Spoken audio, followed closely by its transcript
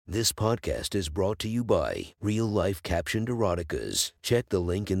This podcast is brought to you by Real Life Captioned Eroticas. Check the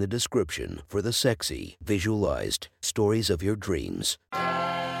link in the description for the sexy, visualized stories of your dreams.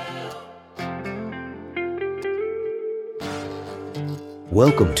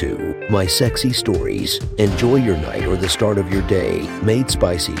 Welcome to My Sexy Stories. Enjoy your night or the start of your day, made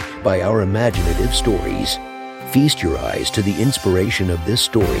spicy by our imaginative stories. Feast your eyes to the inspiration of this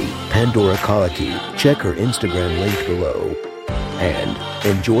story, Pandora Kalaki. Check her Instagram link below. And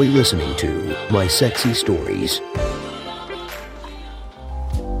enjoy listening to My Sexy Stories.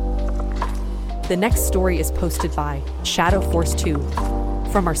 The next story is posted by Shadow Force 2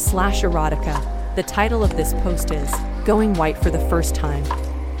 from our /erotica. The title of this post is Going White for the First Time.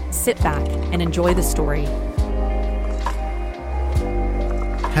 Sit back and enjoy the story.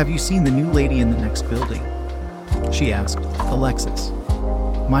 Have you seen the new lady in the next building? She asked Alexis.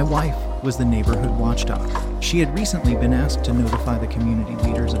 My wife was the neighborhood watchdog. She had recently been asked to notify the community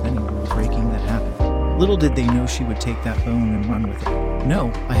leaders of any rule breaking that happened. Little did they know she would take that bone and run with it.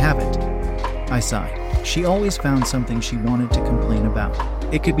 No, I haven't. I sighed. She always found something she wanted to complain about.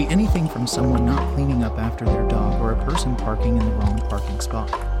 It could be anything from someone not cleaning up after their dog or a person parking in the wrong parking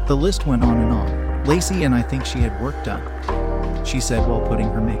spot. The list went on and on. Lacey and I think she had work done, she said while putting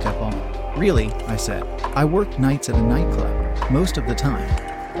her makeup on. Really, I said. I worked nights at a nightclub, most of the time.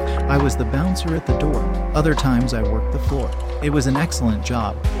 I was the bouncer at the door. Other times I worked the floor. It was an excellent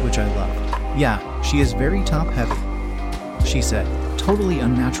job, which I loved. Yeah, she is very top-heavy, she said. Totally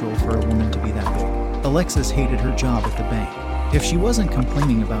unnatural for a woman to be that big. Alexis hated her job at the bank. If she wasn't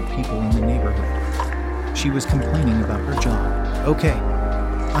complaining about people in the neighborhood, she was complaining about her job. Okay,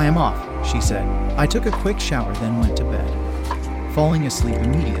 I am off, she said. I took a quick shower, then went to bed, falling asleep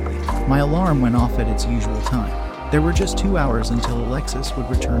immediately. My alarm went off at its usual time. There were just 2 hours until Alexis would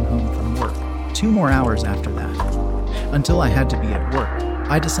return home from work. 2 more hours after that, until I had to be at work.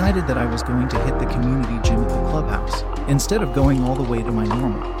 I decided that I was going to hit the community gym at the clubhouse, instead of going all the way to my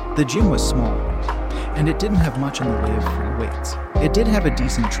normal. The gym was small, and it didn't have much in the way of free weights. It did have a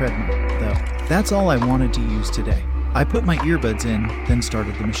decent treadmill, though. That's all I wanted to use today. I put my earbuds in, then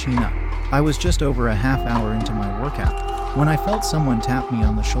started the machine up. I was just over a half hour into my workout when I felt someone tap me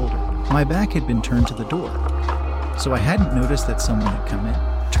on the shoulder. My back had been turned to the door, so I hadn't noticed that someone had come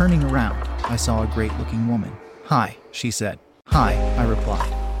in. Turning around, I saw a great-looking woman. Hi, she said. Hi, I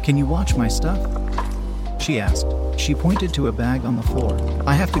replied. Can you watch my stuff? She asked. She pointed to a bag on the floor.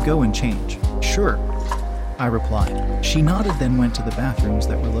 I have to go and change. Sure, I replied. She nodded, then went to the bathrooms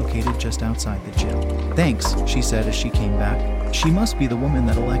that were located just outside the gym. Thanks, she said as she came back. She must be the woman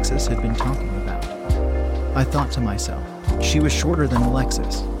that Alexis had been talking about. I thought to myself. She was shorter than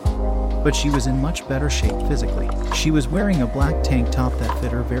Alexis, but she was in much better shape physically. She was wearing a black tank top that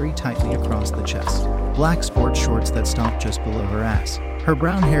fit her very tightly across the chest, black sports shorts that stopped just below her ass. Her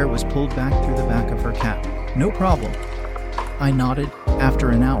brown hair was pulled back through the back of her cap. No problem, I nodded. After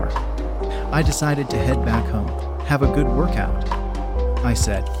an hour, I decided to head back home. Have a good workout, I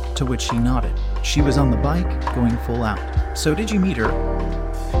said, to which she nodded. She was on the bike, going full out. So did you meet her?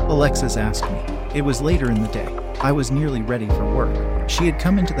 Alexis asked me. It was later in the day. I was nearly ready for work. She had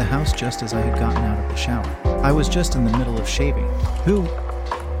come into the house just as I had gotten out of the shower. I was just in the middle of shaving. Who?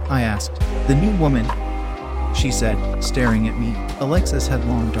 I asked. The new woman, she said, staring at me. Alexis had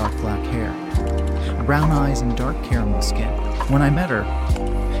long dark black hair, brown eyes, and dark caramel skin. When I met her,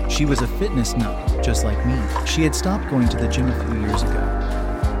 she was a fitness nut, just like me. She had stopped going to the gym a few years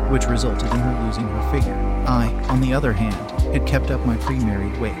ago, which resulted in her losing her figure. I, on the other hand, had kept up my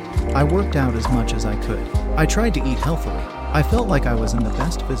pre-married weight. I worked out as much as I could. I tried to eat healthily. I felt like I was in the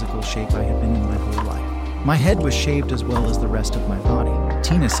best physical shape I had been in my whole life. My head was shaved as well as the rest of my body,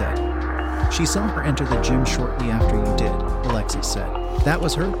 Tina said. She saw her enter the gym shortly after you did, Alexis said. That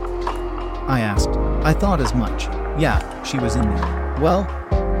was her? I asked. I thought as much. Yeah, she was in there. Well,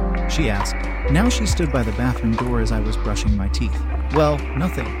 she asked. Now she stood by the bathroom door as I was brushing my teeth. Well,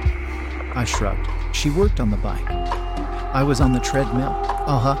 nothing. I shrugged. She worked on the bike. I was on the treadmill.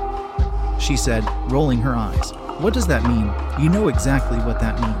 Uh-huh, she said, rolling her eyes. What does that mean? You know exactly what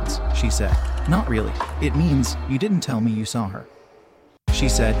that means, she said. Not really. It means you didn't tell me you saw her, she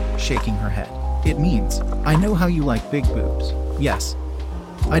said, shaking her head. It means I know how you like big boobs. Yes.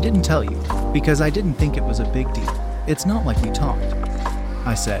 I didn't tell you, because I didn't think it was a big deal. It's not like we talked,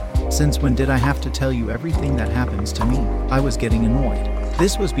 I said. Since when did I have to tell you everything that happens to me? I was getting annoyed.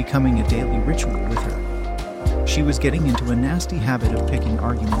 This was becoming a daily ritual with her. She was getting into a nasty habit of picking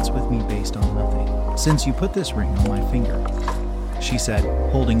arguments with me based on nothing. Since you put this ring on my finger, she said,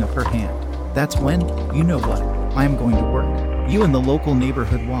 holding up her hand. That's when, you know what, I am going to work. You and the local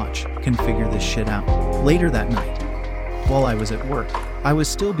neighborhood watch can figure this shit out. Later that night, while I was at work, I was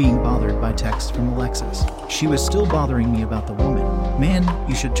still being bothered by texts from Alexis. She was still bothering me about the woman. Man,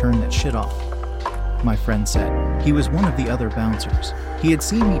 you should turn that shit off, my friend said. He was one of the other bouncers. He had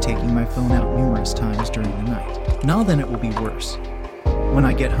seen me taking my phone out numerous times during the night. Now then, it will be worse when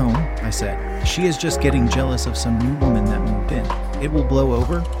I get home, I said. She is just getting jealous of some new woman that moved in. It will blow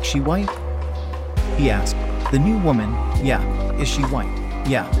over. She white? He asked. The new woman? Yeah. Is she white?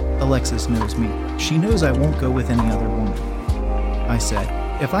 Yeah. Alexis knows me. She knows I won't go with any other woman, I said.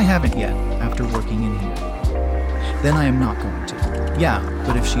 If I haven't yet, after working in here, then I am not going to. Yeah,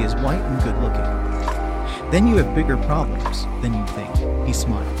 but if she is white and good looking, then you have bigger problems than you think, he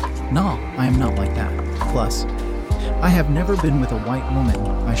smiled. Nah, I am not like that. Plus, I have never been with a white woman,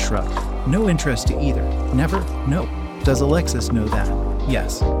 I shrugged. No interest to either. Never? No. Does Alexis know that?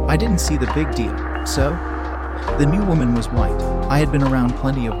 Yes. I didn't see the big deal. So? The new woman was white. I had been around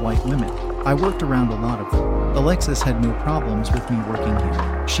plenty of white women. I worked around a lot of them. Alexis had no problems with me working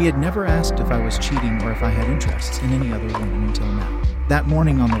here. She had never asked if I was cheating or if I had interests in any other woman until now. That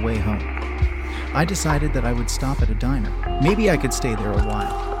morning on the way home, I decided that I would stop at a diner. Maybe I could stay there a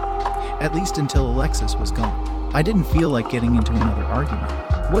while, at least until Alexis was gone. I didn't feel like getting into another argument.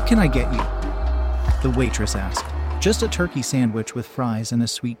 What can I get you? The waitress asked. Just a turkey sandwich with fries and a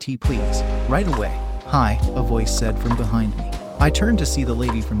sweet tea, please. Right away. Hi, a voice said from behind me. I turned to see the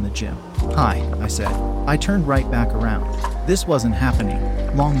lady from the gym. Hi, I said. I turned right back around. This wasn't happening.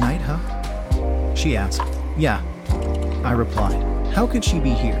 Long night, huh? She asked. Yeah, I replied. How could she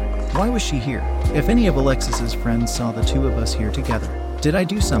be here? Why was she here? If any of Alexis's friends saw the two of us here together, did I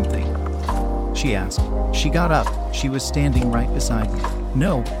do something? She asked. She got up. She was standing right beside me.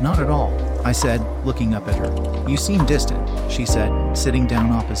 No, not at all, I said, looking up at her. You seem distant, she said, sitting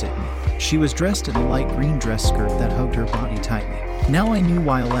down opposite me. She was dressed in a light green dress skirt that hugged her body tightly. Now I knew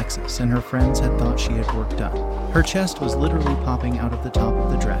why Alexis and her friends had thought she had work done. Her chest was literally popping out of the top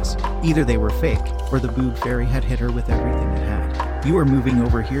of the dress. Either they were fake, or the boob fairy had hit her with everything it had. You are moving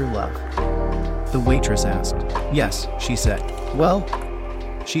over here, love? The waitress asked. Yes, she said. Well,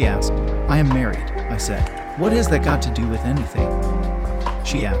 she asked. I am married, I said. What has that got to do with anything?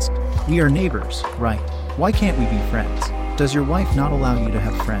 She asked. We are neighbors, right? Why can't we be friends? Does your wife not allow you to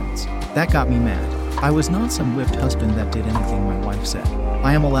have friends? That got me mad. I was not some whipped husband that did anything my wife said.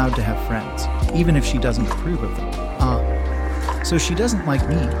 I am allowed to have friends, even if she doesn't approve of them. Ah, so she doesn't like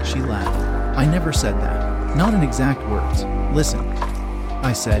me, she laughed. I never said that. Not in exact words. Listen,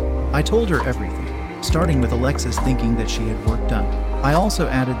 I said. I told her everything, starting with Alexis thinking that she had work done. I also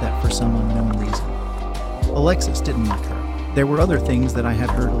added that for some unknown reason, Alexis didn't like her. There were other things that I had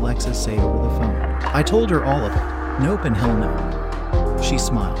heard Alexis say over the phone. I told her all of it. Nope and hell no. She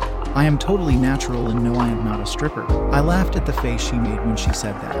smiled. I am totally natural and no, I am not a stripper. I laughed at the face she made when she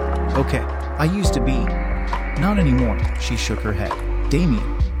said that. Okay, I used to be. Not anymore, she shook her head.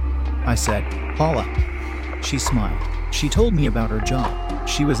 Damien, I said. Paula. She smiled. She told me about her job.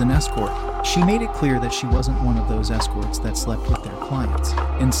 She was an escort. She made it clear that she wasn't one of those escorts that slept with their clients.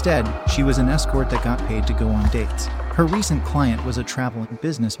 Instead, she was an escort that got paid to go on dates. Her recent client was a traveling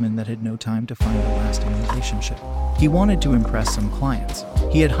businessman that had no time to find a lasting relationship. He wanted to impress some clients.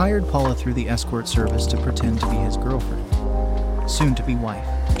 He had hired Paula through the escort service to pretend to be his girlfriend, soon-to-be wife.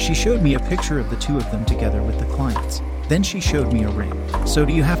 She showed me a picture of the two of them together with the clients. Then she showed me a ring. So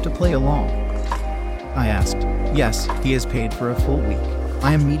do you have to play along? I asked. Yes, he is paid for a full week.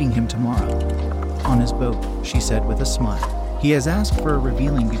 I am meeting him tomorrow. On his boat, she said with a smile. He has asked for a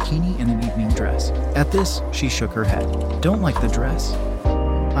revealing bikini and an evening dress. At this, she shook her head. Don't like the dress?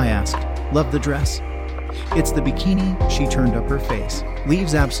 I asked. Love the dress? It's the bikini, she turned up her face.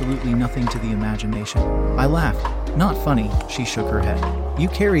 Leaves absolutely nothing to the imagination. I laughed. Not funny, she shook her head. You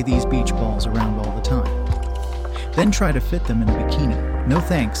carry these beach balls around all the time. Then try to fit them in a bikini. No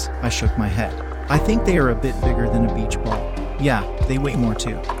thanks, I shook my head. I think they are a bit bigger than a beach ball. Yeah, they weigh more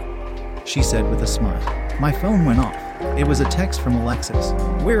too, she said with a smile. My phone went off. It was a text from Alexis.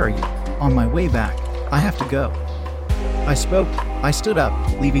 Where are you? On my way back. I have to go. I stood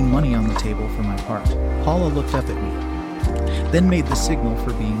up, leaving money on the table for my part. Paula looked up at me, then made the signal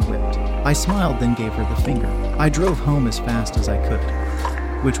for being whipped. I smiled, then gave her the finger. I drove home as fast as I could,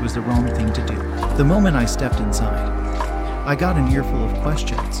 which was the wrong thing to do. The moment I stepped inside, I got an earful of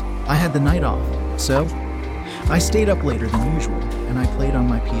questions. I had the night off, so I stayed up later than usual, and I played on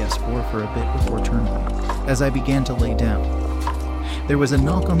my PS4 for a bit before turning in. As I began to lay down, there was a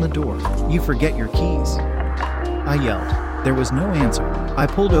knock on the door. You forget your keys, I yelled. There was no answer. I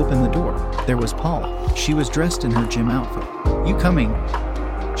pulled open the door. There was Paula. She was dressed in her gym outfit. You coming?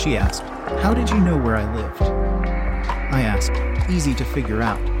 She asked. How did you know where I lived? I asked. Easy to figure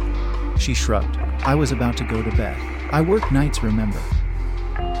out. She shrugged. I was about to go to bed. I work nights, remember?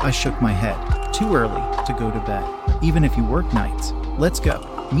 I shook my head. Too early to go to bed. Even if you work nights. Let's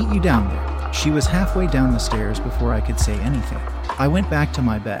go. Meet you down there. She was halfway down the stairs before I could say anything. I went back to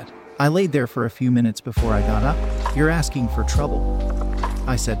my bed. I laid there for a few minutes before I got up. You're asking for trouble,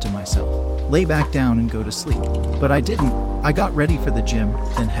 I said to myself. Lay back down and go to sleep. But I didn't. I got ready for the gym,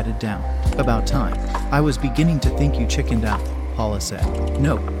 then headed down. About time. I was beginning to think you chickened out, Paula said.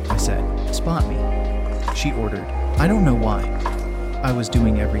 No, I said. Spot me, she ordered. I don't know why. I was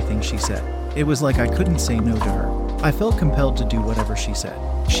doing everything she said. It was like I couldn't say no to her. I felt compelled to do whatever she said.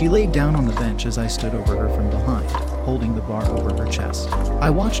 She laid down on the bench as I stood over her from behind, holding the bar over her chest. I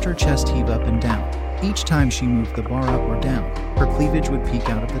watched her chest heave up and down. Each time she moved the bar up or down, her cleavage would peek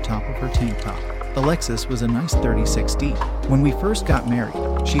out of the top of her tank top. Alexis was a nice 36 deep. When we first got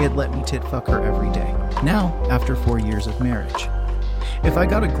married, she had let me tit fuck her every day. Now, after 4 years of marriage, if I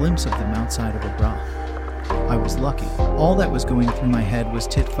got a glimpse of them outside of a bra, I was lucky. All that was going through my head was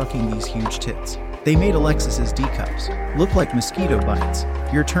tit fucking these huge tits. They made Alexis's D cups look like mosquito bites.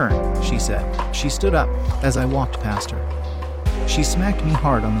 Your turn, she said. She stood up as I walked past her. She smacked me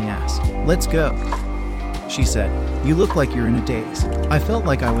hard on the ass. Let's go, she said. You look like you're in a daze. I felt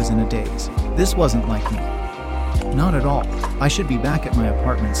like I was in a daze. This wasn't like me. Not at all. I should be back at my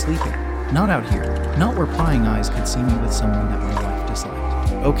apartment sleeping. Not out here. Not where prying eyes could see me with someone that my wife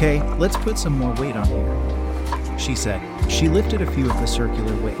disliked. Okay, let's put some more weight on here, she said. She lifted a few of the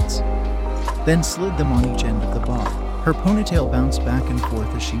circular weights, then slid them on each end of the bar. Her ponytail bounced back and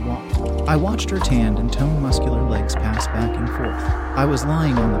forth as she walked. I watched her tanned and toned muscular legs pass back and forth. I was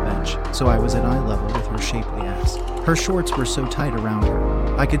lying on the bench, so I was at eye level with her shapely ass. Her shorts were so tight around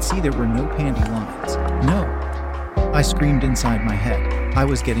her, I could see there were no panty lines. No! I screamed inside my head. I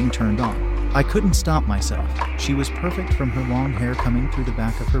was getting turned on. I couldn't stop myself. She was perfect, from her long hair coming through the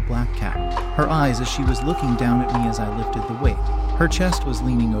back of her black cap, her eyes as she was looking down at me as I lifted the weight. Her chest was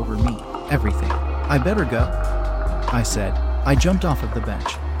leaning over me. Everything. I better go, I said. I jumped off of the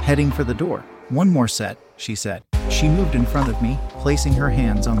bench, heading for the door. One more set, she said. She moved in front of me, placing her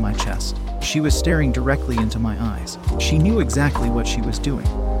hands on my chest. She was staring directly into my eyes. She knew exactly what she was doing.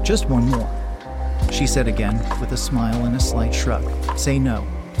 Just one more, she said again, with a smile and a slight shrug. Say no,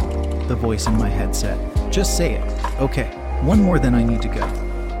 the voice in my head said. Just say it. Okay, one more, then I need to go,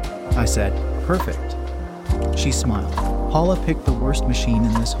 I said. Perfect. She smiled. Paula picked the worst machine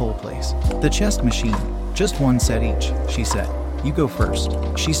in this whole place. The chest machine. Just one set each, she said. You go first.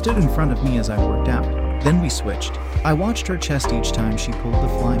 She stood in front of me as I worked out. Then we switched. I watched her chest each time she pulled the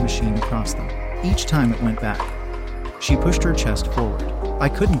fly machine across them. Each time it went back, she pushed her chest forward. I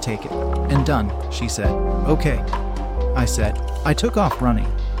couldn't take it. And done, she said. Okay, I said. I took off running.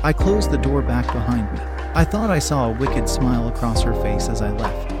 I closed the door back behind me. I thought I saw a wicked smile across her face as I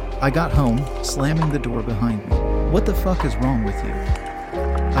left. I got home, slamming the door behind me. What the fuck is wrong with you?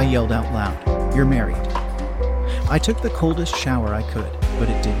 I yelled out loud. You're married. I took the coldest shower I could, but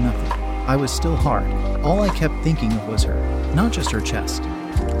it did nothing. I was still hard. All I kept thinking of was her, not just her chest.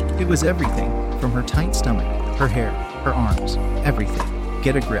 It was everything, from her tight stomach, her hair, her arms, everything.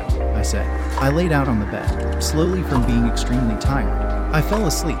 Get a grip, I said. I laid out on the bed, slowly from being extremely tired. I fell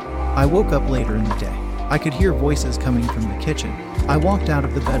asleep. I woke up later in the day. I could hear voices coming from the kitchen. I walked out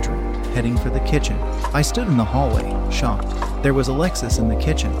of the bedroom, heading for the kitchen. I stood in the hallway, shocked. There was Alexis in the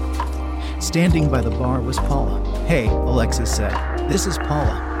kitchen. Standing by the bar was Paula. Hey, Alexis said. This is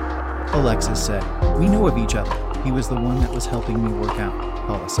Paula. Alexis said. We know of each other. He was the one that was helping me work out,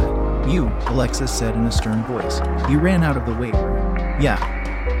 Paula said. You, Alexis said in a stern voice. You ran out of the weight room. Yeah.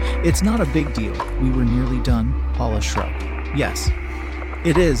 It's not a big deal. We were nearly done, Paula shrugged. Yes.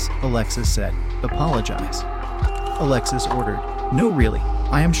 It is, Alexis said. Apologize. Alexis ordered. No, really.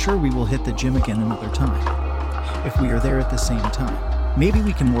 I am sure we will hit the gym again another time. If we are there at the same time. Maybe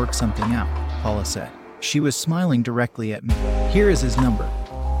we can work something out, Paula said. She was smiling directly at me. Here is his number,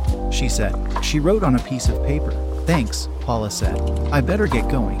 she said. She wrote on a piece of paper. Thanks, Paula said. I better get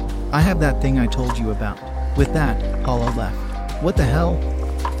going. I have that thing I told you about. With that, Paula left. What the hell?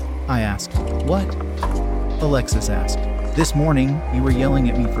 I asked. What? Alexis asked. This morning, you were yelling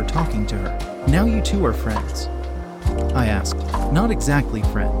at me for talking to her. Now you two are friends. I asked. Not exactly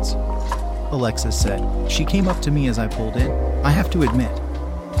friends, Alexis said. She came up to me as I pulled in. I have to admit,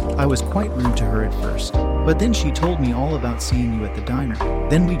 I was quite rude to her at first, but then she told me all about seeing you at the diner.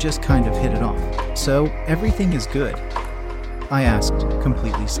 Then we just kind of hit it off. So, everything is good? I asked,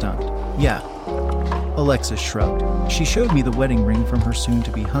 completely stunned. Yeah. Alexis shrugged. She showed me the wedding ring from her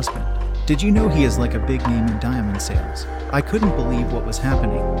soon-to-be husband. Did you know he is like a big name in diamond sales? I couldn't believe what was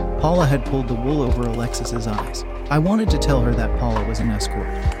happening. Paula had pulled the wool over Alexis's eyes. I wanted to tell her that Paula was an escort.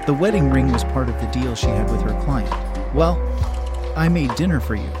 The wedding ring was part of the deal she had with her client. Well, I made dinner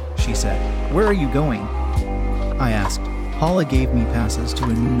for you, she said. Where are you going? I asked. Paula gave me passes to a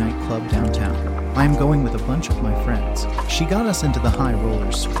new nightclub downtown. I am going with a bunch of my friends. She got us into the High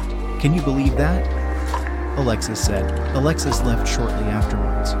Rollers suite. Can you believe that? Alexis said. Alexis left shortly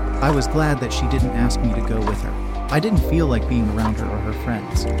afterwards. I was glad that she didn't ask me to go with her. I didn't feel like being around her or her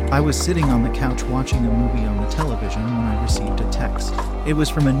friends. I was sitting on the couch watching a movie on the television when I received a text. It was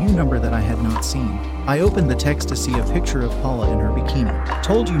from a new number that I had not seen. I opened the text to see a picture of Paula in her bikini.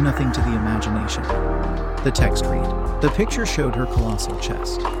 Told you nothing to the imagination. The text read. The picture showed her colossal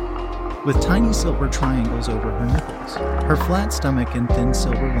chest, with tiny silver triangles over her nipples, her flat stomach and thin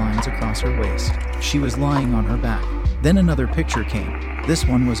silver lines across her waist. She was lying on her back. Then another picture came. This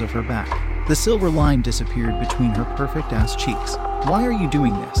one was of her back. The silver line disappeared between her perfect ass cheeks. Why are you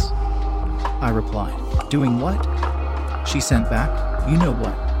doing this? I replied. Doing what? She sent back. You know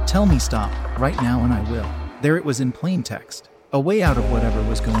what? Tell me stop, right now and I will. There it was in plain text. A way out of whatever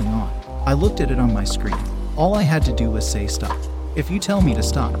was going on. I looked at it on my screen. All I had to do was say stop. If you tell me to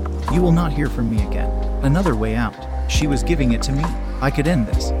stop, you will not hear from me again. Another way out. She was giving it to me. I could end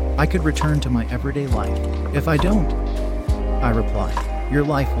this. I could return to my everyday life. If I don't, I replied, your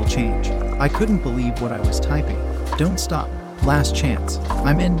life will change. I couldn't believe what I was typing. Don't stop. Last chance.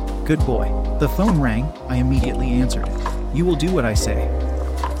 I'm in. Good boy. The phone rang. I immediately answered it. You will do what I say.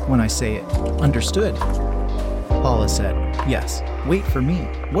 When I say it. Understood? Paula said, yes. Wait for me.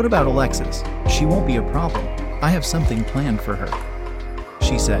 What about Alexis? She won't be a problem. I have something planned for her.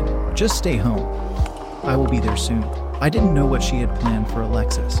 She said, just stay home. I will be there soon. I didn't know what she had planned for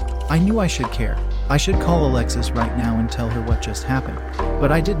Alexis. I knew I should care. I should call Alexis right now and tell her what just happened.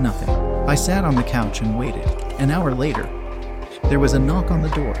 But I did nothing. I sat on the couch and waited. An hour later, there was a knock on the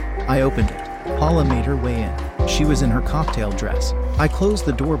door. I opened it. Paula made her way in. She was in her cocktail dress. I closed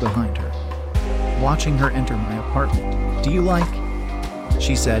the door behind her, watching her enter my apartment. Do you like?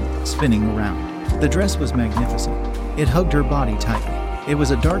 She said, spinning around. The dress was magnificent. It hugged her body tightly. It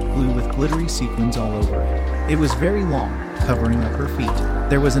was a dark blue with glittery sequins all over it. It was very long, covering up her feet.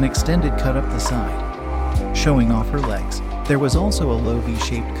 There was an extended cut up the side, showing off her legs. There was also a low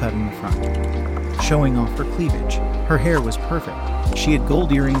V-shaped cut in the front, showing off her cleavage. Her hair was perfect. She had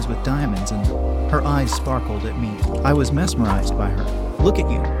gold earrings with diamonds in them. Her eyes sparkled at me. I was mesmerized by her. Look at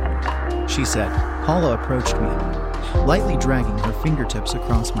you, she said. Paula approached me, lightly dragging her fingertips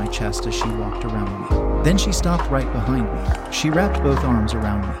across my chest as she walked around me. Then she stopped right behind me. She wrapped both arms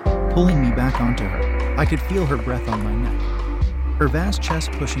around me, pulling me back onto her. I could feel her breath on my neck, her vast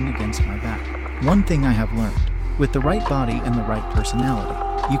chest pushing against my back. One thing I have learned, with the right body and the right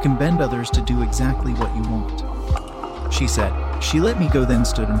personality, you can bend others to do exactly what you want, she said. She let me go, then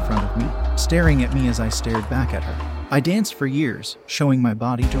stood in front of me, staring at me as I stared back at her. I danced for years, showing my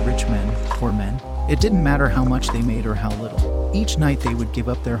body to rich men, poor men. It didn't matter how much they made or how little. Each night they would give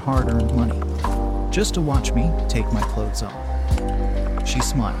up their hard-earned money, just to watch me take my clothes off. She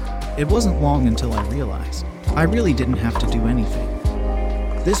smiled. It wasn't long until I realized I really didn't have to do anything.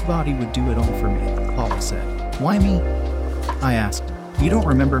 This body would do it all for me, Paula said. Why me? I asked. You don't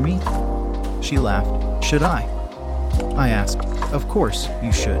remember me? She laughed. Should I? I asked. Of course,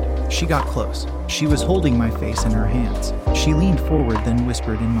 you should. She got close. She was holding my face in her hands. She leaned forward, then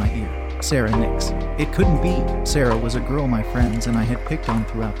whispered in my ear, Sarah Nix. It couldn't be. Sarah was a girl my friends and I had picked on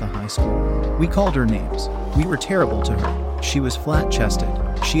throughout the high school. We called her names. We were terrible to her. She was flat-chested.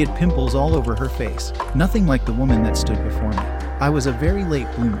 She had pimples all over her face. Nothing like the woman that stood before me. I was a very late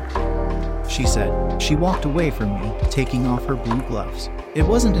bloomer, she said. She walked away from me, taking off her blue gloves. It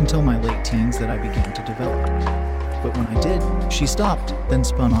wasn't until my late teens that I began to develop. But when I did, she stopped, then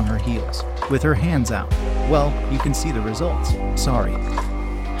spun on her heels, with her hands out. Well, you can see the results. Sorry.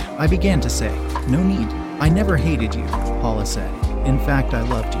 I began to say, no need. I never hated you, Paula said. In fact, I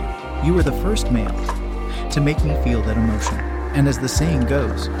loved you. You were the first male to make me feel that emotion. And as the saying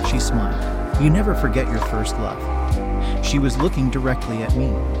goes, she smiled. You never forget your first love. She was looking directly at me.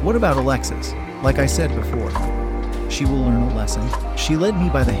 What about Alexis? Like I said before, she will learn a lesson. She led me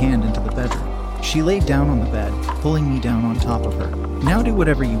by the hand into the bedroom. She laid down on the bed, pulling me down on top of her. Now do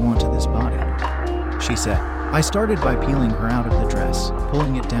whatever you want to this body, she said. I started by peeling her out of the dress,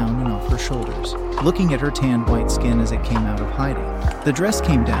 pulling it down and off her shoulders, looking at her tanned white skin as it came out of hiding. The dress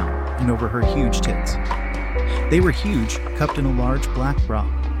came down and over her huge tits. They were huge, cupped in a large black bra.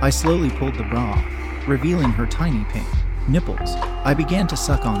 I slowly pulled the bra off, revealing her tiny pink nipples. I began to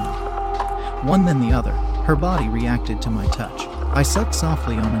suck on them, one then the other. Her body reacted to my touch. I sucked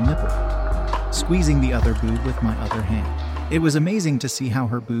softly on a nipple, squeezing the other boob with my other hand. It was amazing to see how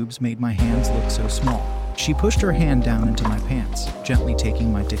her boobs made my hands look so small. She pushed her hand down into my pants, gently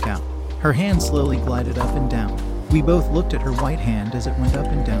taking my dick out. Her hand slowly glided up and down, We both looked at her white hand as it went up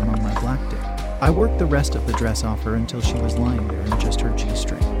and down on my black dick. I worked the rest of the dress off her until she was lying there in just her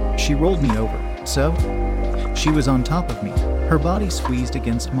G-string. She rolled me over. So? She was on top of me. Her body squeezed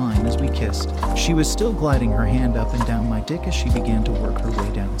against mine as we kissed. She was still gliding her hand up and down my dick as she began to work her way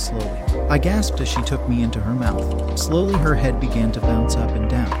down slowly. I gasped as she took me into her mouth. Slowly her head began to bounce up and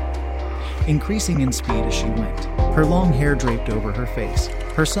down, increasing in speed as she went. Her long hair draped over her face.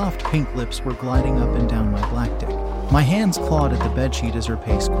 Her soft pink lips were gliding up and down my black dick. My hands clawed at the bedsheet as her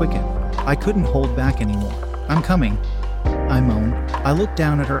pace quickened. I couldn't hold back anymore. "I'm coming," I moaned. I looked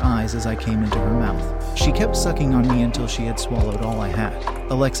down at her eyes as I came into her mouth. She kept sucking on me until she had swallowed all I had.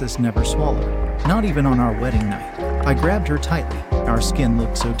 Alexis never swallowed, not even on our wedding night. I grabbed her tightly. Our skin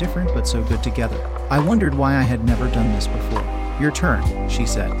looked so different but so good together. I wondered why I had never done this before. "Your turn," she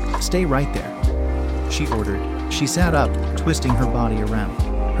said. "Stay right there," she ordered. She sat up, twisting her body around.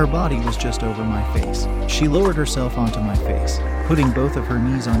 Her body was just over my face. She lowered herself onto my face, putting both of her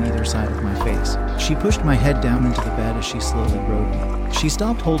knees on either side of my face. She pushed my head down into the bed as she slowly rode me. She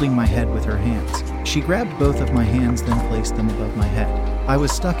stopped holding my head with her hands. She grabbed both of my hands, then placed them above my head. I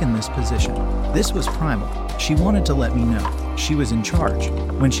was stuck in this position. This was primal. She wanted to let me know she was in charge.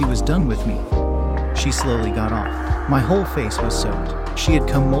 When she was done with me, she slowly got off. My whole face was soaked. She had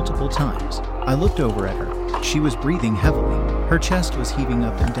come multiple times. I looked over at her. She was breathing heavily. Her chest was heaving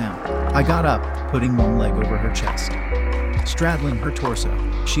up and down. I got up, putting one leg over her chest, straddling her torso.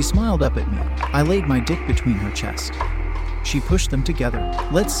 She smiled up at me. I laid my dick between her chest. She pushed them together.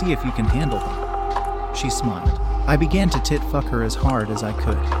 "Let's see if you can handle them," she smiled. I began to tit-fuck her as hard as I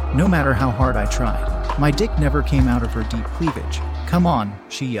could, no matter how hard I tried. My dick never came out of her deep cleavage. "Come on,"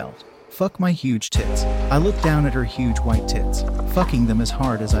 she yelled. "Fuck my huge tits." I looked down at her huge white tits, fucking them as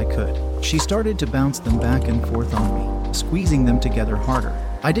hard as I could. She started to bounce them back and forth on me, squeezing them together harder.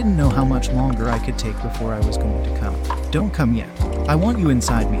 I didn't know how much longer I could take before I was going to come. "Don't come yet. I want you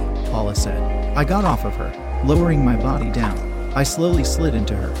inside me," Paula said. I got off of her, lowering my body down. I slowly slid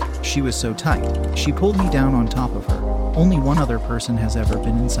into her. She was so tight. She pulled me down on top of her. "Only one other person has ever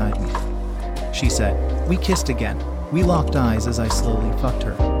been inside me," she said. We kissed again. We locked eyes as I slowly fucked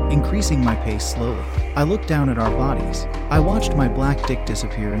her, increasing my pace slowly. I looked down at our bodies. I watched my black dick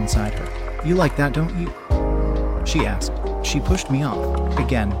disappear inside her. "You like that, don't you?" she asked. She pushed me off,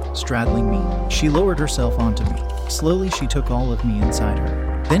 again, straddling me. She lowered herself onto me. Slowly she took all of me inside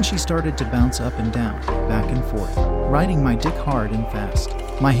her. Then she started to bounce up and down, back and forth, riding my dick hard and fast.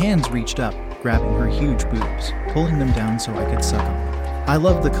 My hands reached up, grabbing her huge boobs, pulling them down so I could suck on them. I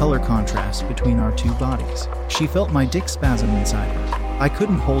loved the color contrast between our two bodies. She felt my dick spasm inside her. I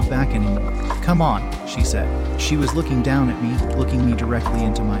couldn't hold back anymore. "Come on," she said. She was looking down at me, looking me directly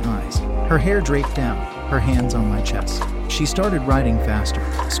into my eyes. Her hair draped down, her hands on my chest. She started riding faster,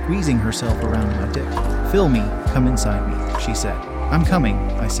 squeezing herself around my dick. "Feel me, come inside me," she said. "I'm coming,"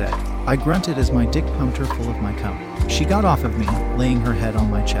 I said. I grunted as my dick pumped her full of my cum. She got off of me, laying her head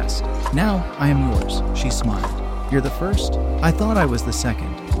on my chest. "Now, I am yours," she smiled. "You're the first?" "I thought I was the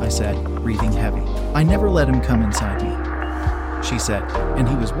second," I said, breathing heavy. "I never let him come inside me," she said, "and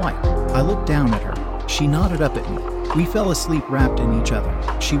he was white." I looked down at her. She nodded up at me. We fell asleep wrapped in each other.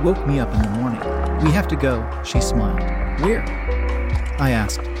 She woke me up in the morning. "We have to go," she smiled. "Where?" I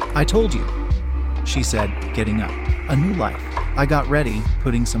asked. "I told you," she said, getting up. "A new life." I got ready,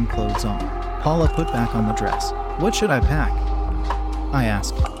 putting some clothes on. Paula put back on the dress. "What should I pack?" I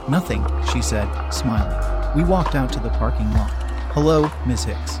asked. "Nothing," she said, smiling. We walked out to the parking lot. "Hello, Miss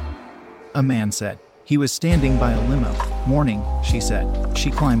Hicks," a man said. He was standing by a limo. "Morning," she said.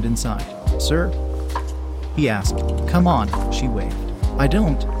 She climbed inside. "Sir?" he asked. "Come on," she waved. "I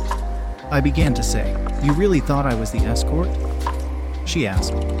don't," I began to say. "You really thought I was the escort?" she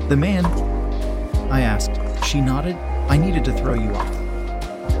asked. "The man?" I asked. She nodded. "I needed to throw you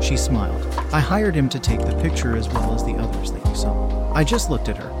off," she smiled. "I hired him to take the picture as well as the others that you saw." I just looked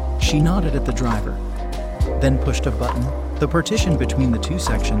at her. She nodded at the driver, then pushed a button. The partition between the two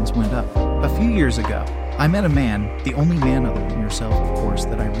sections went up. "A few years ago, I met a man, the only man other than yourself, of course,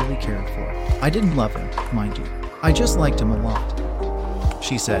 that I really cared for. I didn't love him, mind you. I just liked him a lot,"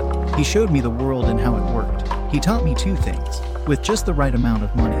 she said. "He showed me the world and how it worked. He taught me two things. With just the right amount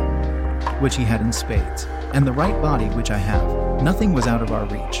of money, which he had in spades, and the right body, which I have, nothing was out of our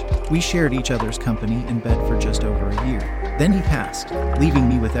reach. We shared each other's company in bed for just over a year. Then he passed, leaving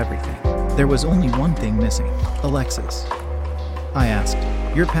me with everything. There was only one thing missing. Alexis." I asked.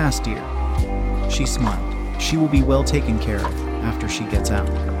 "Your past, dear?" She smiled. "She will be well taken care of after she gets out."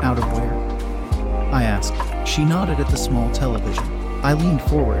 "Out of where?" I asked. She nodded at the small television. I leaned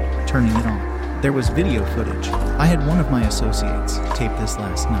forward, turning it on. There was video footage. I had one of my associates tape this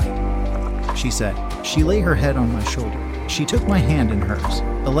last night. she said. She lay her head on my shoulder. She took my hand in hers.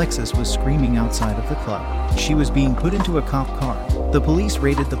 Alexis was screaming outside of the club. She was being put into a cop car. The police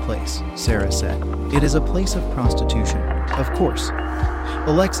raided the place, Sarah said. It is a place of prostitution, of course.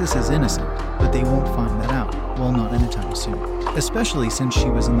 Alexis is innocent, but they won't find that out. Well, not anytime soon. Especially since she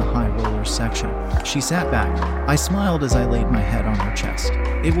was in the high rollers section. She sat back. I smiled as I laid my head on her chest.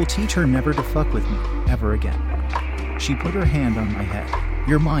 It will teach her never to fuck with me, ever again. She put her hand on my head.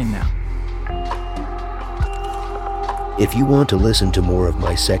 You're mine now. If you want to listen to more of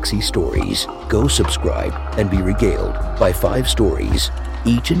my sexy stories, go subscribe and be regaled by 5 stories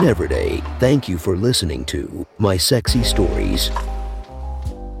each and every day. Thank you for listening to My Sexy Stories.